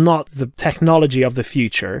it is not the technology of the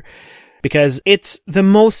future, because it's the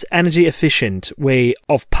most energy efficient way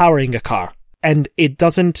of powering a car. And it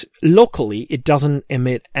doesn't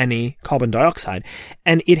emit any carbon dioxide,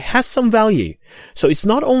 and it has some value. So it's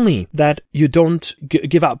not only that you don't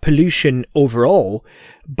give out pollution overall,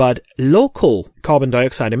 but local carbon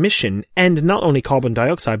dioxide emission, and not only carbon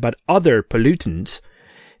dioxide, but other pollutants,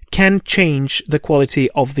 can change the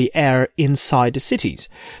quality of the air inside the cities.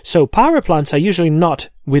 So power plants are usually not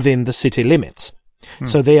within the city limits.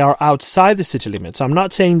 So they are outside the city limits. I'm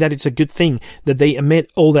not saying that it's a good thing that they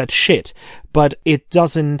emit all that shit, but it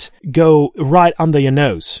doesn't go right under your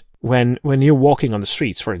nose when you're walking on the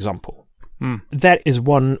streets, for example. That is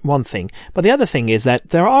one thing. But the other thing is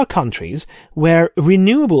that there are countries where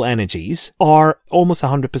renewable energies are almost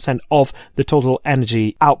 100% of the total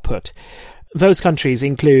energy output. Those countries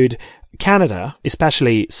include Canada,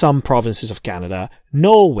 especially some provinces of Canada,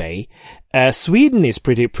 Norway, Sweden is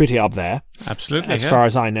pretty up there. Absolutely, as far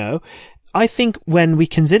as I know. I think when we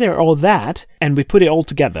consider all that and we put it all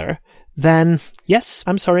together, then yes,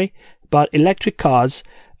 I'm sorry, but electric cars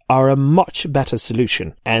are a much better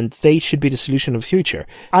solution, and they should be the solution of the future.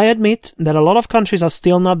 I admit that a lot of countries are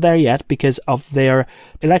still not there yet because of their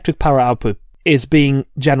electric power output is being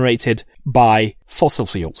generated by fossil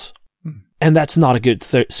fuels. And that's not a good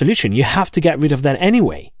solution. You have to get rid of that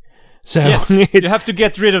anyway. So yes, you have to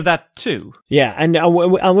get rid of that too. Yeah, and I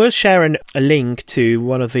will share a link to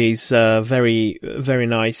one of these very, very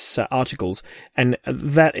nice articles, and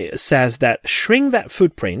that says that Shrink That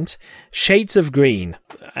Footprint, Shades of Green,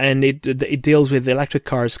 and it deals with electric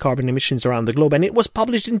cars' carbon emissions around the globe, and it was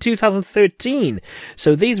published in 2013.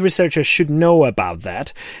 So these researchers should know about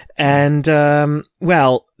that. And,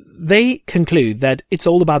 well, they conclude that it's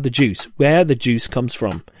all about the juice, where the juice comes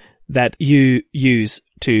from, that you use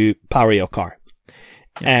to power your car.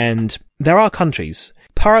 And there are countries,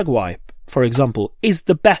 Paraguay, for example, is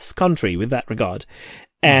the best country with that regard.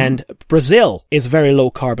 And Brazil is very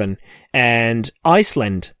low carbon. And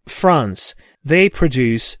Iceland, France, they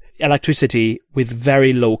produce electricity with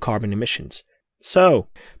very low carbon emissions. So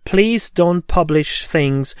please don't publish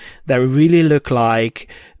things that really look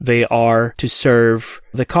like they are to serve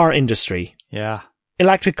the car industry. Yeah.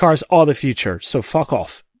 Electric cars are the future, so fuck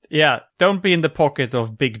off. Yeah, don't be in the pocket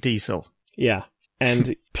of big diesel. Yeah,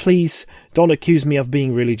 and please don't accuse me of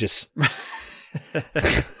being religious.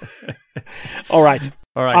 All right.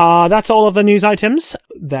 That's all of the news items.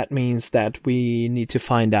 That means that we need to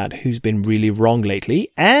find out who's been really wrong lately,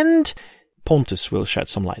 and Pontus will shed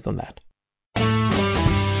some light on that.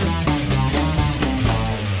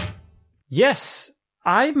 Yes,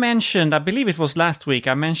 I believe it was last week,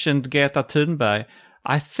 I mentioned Greta Thunberg.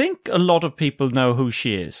 I think a lot of people know who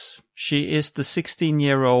she is. She is the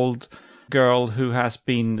 16-year-old girl who has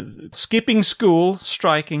been skipping school,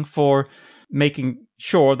 striking for making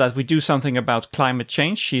sure that we do something about climate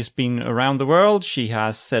change. She's been around the world. She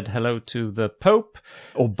has said hello to the Pope.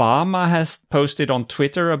 Obama has posted on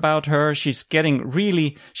Twitter about her. She's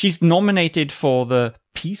nominated for the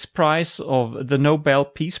Peace Prize of the Nobel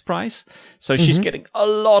Peace Prize. So she's getting a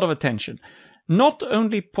lot of attention. Not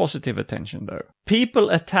only positive attention, though. People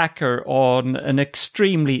attack her on an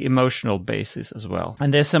extremely emotional basis as well.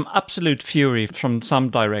 And there's some absolute fury from some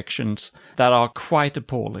directions that are quite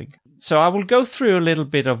appalling. So I will go through a little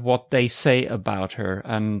bit of what they say about her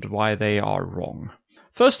and why they are wrong.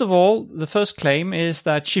 First of all, the first claim is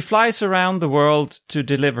that she flies around the world to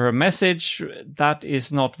deliver her message. That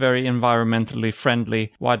is not very environmentally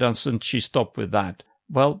friendly. Why doesn't she stop with that?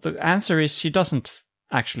 Well, the answer is she doesn't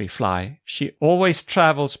actually fly. She always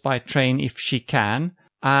travels by train if she can.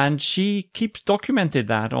 And she keeps documented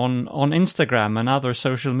that on Instagram and other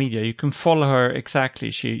social media. You can follow her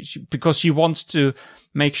exactly. Because she wants to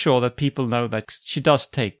make sure that people know that she does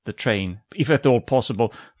take the train, if at all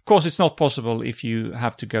possible. Of course, it's not possible if you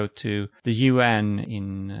have to go to the UN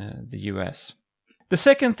in the US. The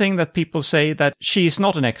second thing that people say that she is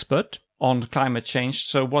not an expert on climate change.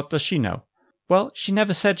 So what does she know? Well, she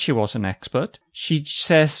never said she was an expert. She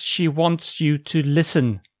says she wants you to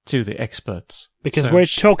listen to the experts. Because we're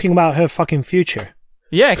talking about her fucking future.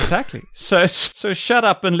 Yeah, exactly. So shut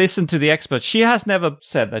up and listen to the experts. She has never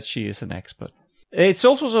said that she is an expert. It's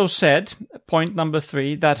also said, point number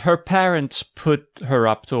 3, that her parents put her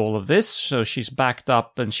up to all of this, so she's backed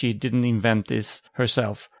up and she didn't invent this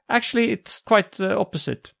herself. Actually, it's quite the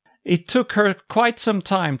opposite. It took her quite some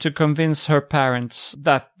time to convince her parents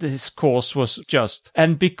that this course was just.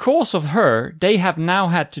 And because of her, they have now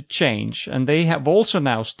had to change, and they have also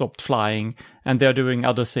now stopped flying, and they're doing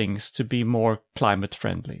other things to be more climate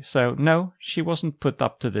friendly. So no, she wasn't put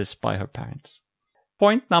up to this by her parents.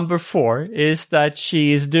 Point number 4 is that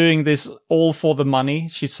she is doing this all for the money.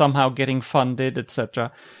 She's somehow getting funded,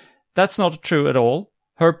 etc. That's not true at all.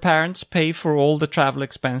 Her parents pay for all the travel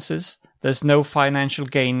expenses. There's no financial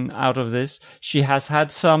gain out of this. She has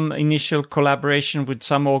had some initial collaboration with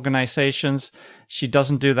some organizations. She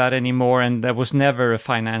doesn't do that anymore, and there was never a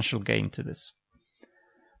financial gain to this.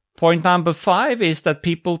 Point number 5 is that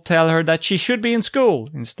people tell her that she should be in school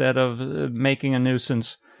instead of making a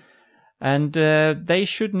nuisance. And they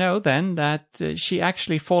should know then that she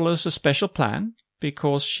actually follows a special plan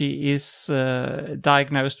because she is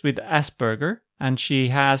diagnosed with Asperger. And she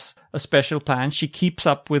has a special plan. She keeps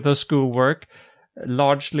up with her schoolwork,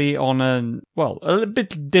 largely on a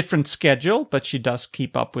bit different schedule, but she does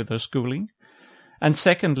keep up with her schooling. And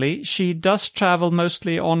secondly, she does travel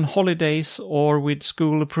mostly on holidays or with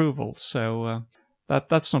school approval. So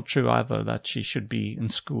that's not true either, that she should be in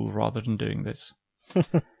school rather than doing this.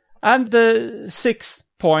 And the 6th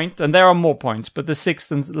point, and there are more points, but the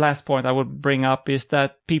 6th and last point I would bring up is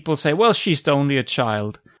that people say, well, she's only a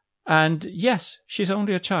child. And yes, she's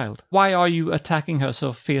only a child. Why are you attacking her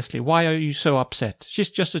so fiercely? Why are you so upset?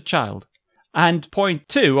 She's just a child. And point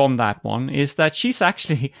 2 on that one is that she's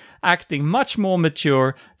actually acting much more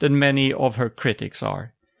mature than many of her critics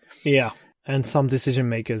are. Yeah, and some decision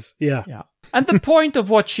makers. Yeah. And the point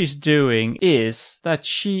of what she's doing is that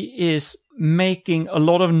she is making a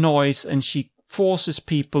lot of noise and she forces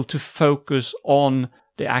people to focus on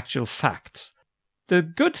the actual facts. The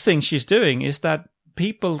good thing she's doing is that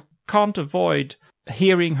people can't avoid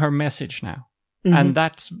hearing her message now. Mm-hmm. And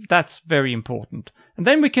that's very important. And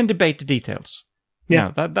then we can debate the details.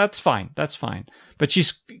 Yeah. No, that's fine. That's fine. But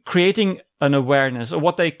she's creating an awareness, or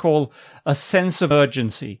what they call a sense of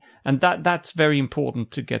urgency. And that's very important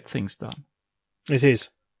to get things done. It is.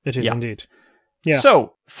 It is indeed. Yeah.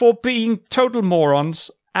 So, for being total morons,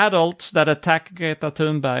 adults that attack Greta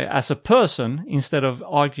Thunberg as a person instead of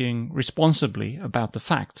arguing responsibly about the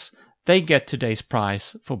facts, they get today's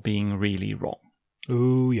prize for being really wrong.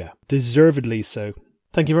 Ooh, yeah. Deservedly so.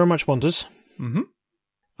 Thank you very much, Pontus. Mm-hmm.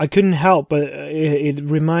 I couldn't help, but it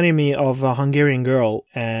reminded me of a Hungarian girl,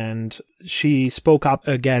 and she spoke up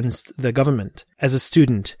against the government as a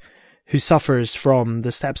student who suffers from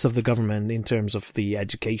the steps of the government in terms of the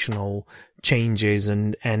educational changes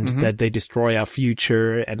and that they destroy our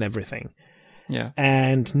future and everything. Yeah.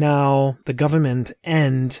 And now the government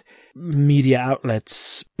and media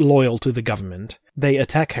outlets loyal to the government, they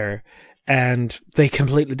attack her and they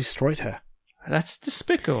completely destroyed her. That's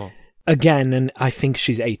despicable. Again, and I think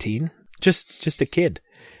she's 18, just a kid.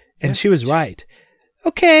 And she was right.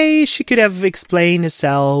 Okay, she could have explained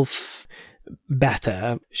herself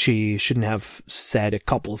better. She shouldn't have said a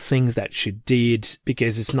couple of things that she did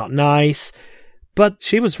because it's not nice. But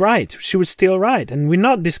she was right. She was still right. And we're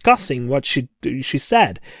not discussing what she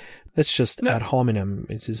said. That's just ad hominem.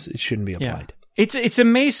 It shouldn't be applied. Yeah. It's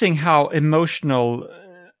amazing how emotional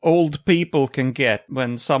old people can get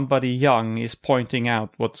when somebody young is pointing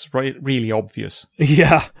out what's really obvious.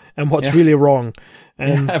 Yeah, and what's really wrong.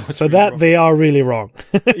 And so really that wrong. They are really wrong.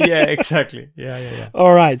 Yeah, exactly. Yeah.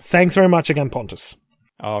 All right. Thanks very much again, Pontus.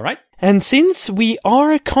 All right. And since we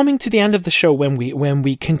are coming to the end of the show, when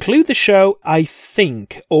we conclude the show, I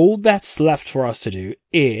think all that's left for us to do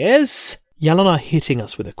is Jelena hitting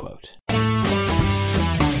us with a quote.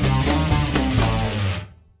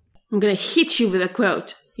 I'm gonna hit you with a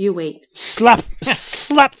quote. You wait. Slap this.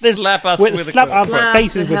 Slap us with a slap quote. our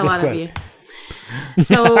faces with this quote.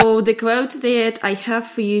 So the quote that I have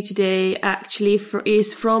for you today actually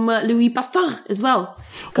is from Louis Pasteur as well.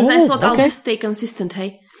 Because I thought I'll just stay consistent,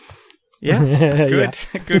 hey? Yeah, good,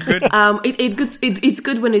 good. It's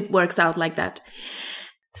good when it works out like that.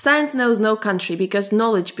 Science knows no country because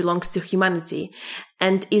knowledge belongs to humanity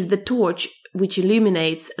and is the torch which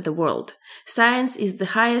illuminates the world. Science is the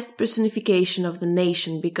highest personification of the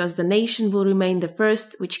nation because the nation will remain the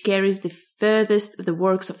first which carries the furthest the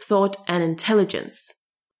works of thought and intelligence.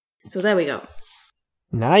 So there we go.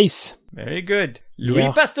 Nice. Very good.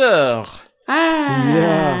 Louis Pasteur.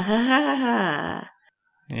 Yeah.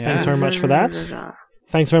 Thanks very much for that.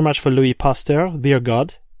 Thanks very much for Louis Pasteur, dear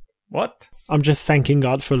God. What? I'm just thanking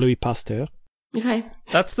God for Louis Pasteur. Okay.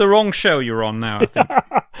 That's the wrong show you're on now, I think.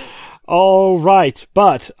 All right,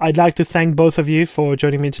 but I'd like to thank both of you for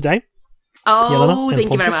joining me today. Oh,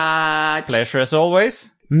 thank you very much. Pleasure as always.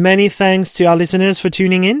 Many thanks to our listeners for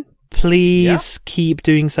tuning in. Please keep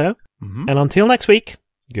doing so. Mm-hmm. And until next week,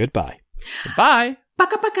 goodbye. Goodbye.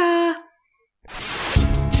 Paka paka.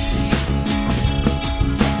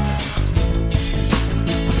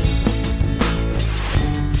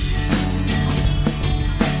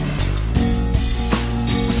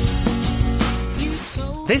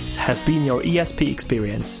 This has been your ESP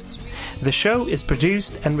experience. The show is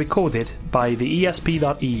produced and recorded by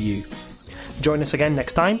TheESP.eu. Join us again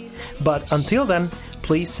next time, but until then,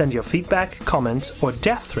 please send your feedback, comments, or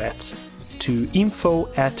death threats to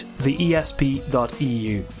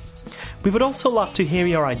info@theesp.eu. We would also love to hear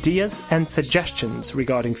your ideas and suggestions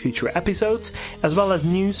regarding future episodes, as well as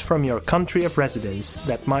news from your country of residence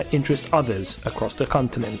that might interest others across the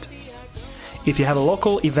continent. If you have a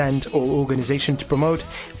local event or organization to promote,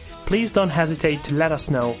 please don't hesitate to let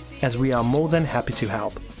us know, as we are more than happy to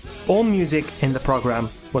help. All music in the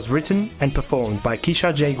program was written and performed by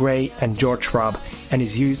Keisha J. Gray and George Schwab and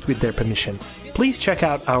is used with their permission. Please check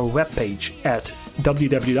out our webpage at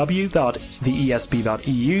www.theesp.eu,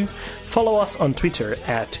 follow us on Twitter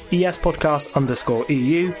at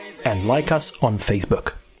espodcast_EU, and like us on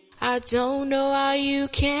Facebook. I don't know how you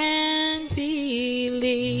can believe.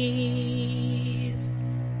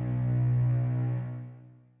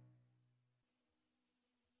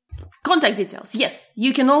 Contact details. Yes,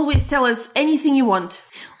 you can always tell us anything you want.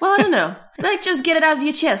 Well, I don't know. Like, just get it out of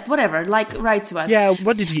your chest, whatever. Like, write to us. Yeah,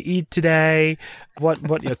 what did you eat today?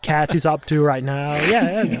 What your cat is up to right now?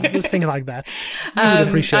 Yeah, things like that. We would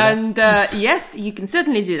appreciate it. And yes, you can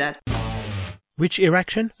certainly do that. Which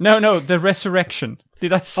erection? No, the resurrection.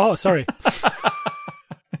 Did I say? Oh, sorry.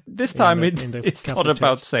 This time it's not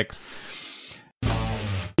about sex.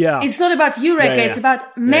 Yeah. It's not about Eureka, it's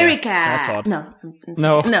about America. Yeah, that's odd. No,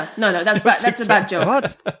 No, that's a bad joke.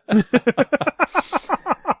 What?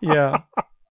 Yeah.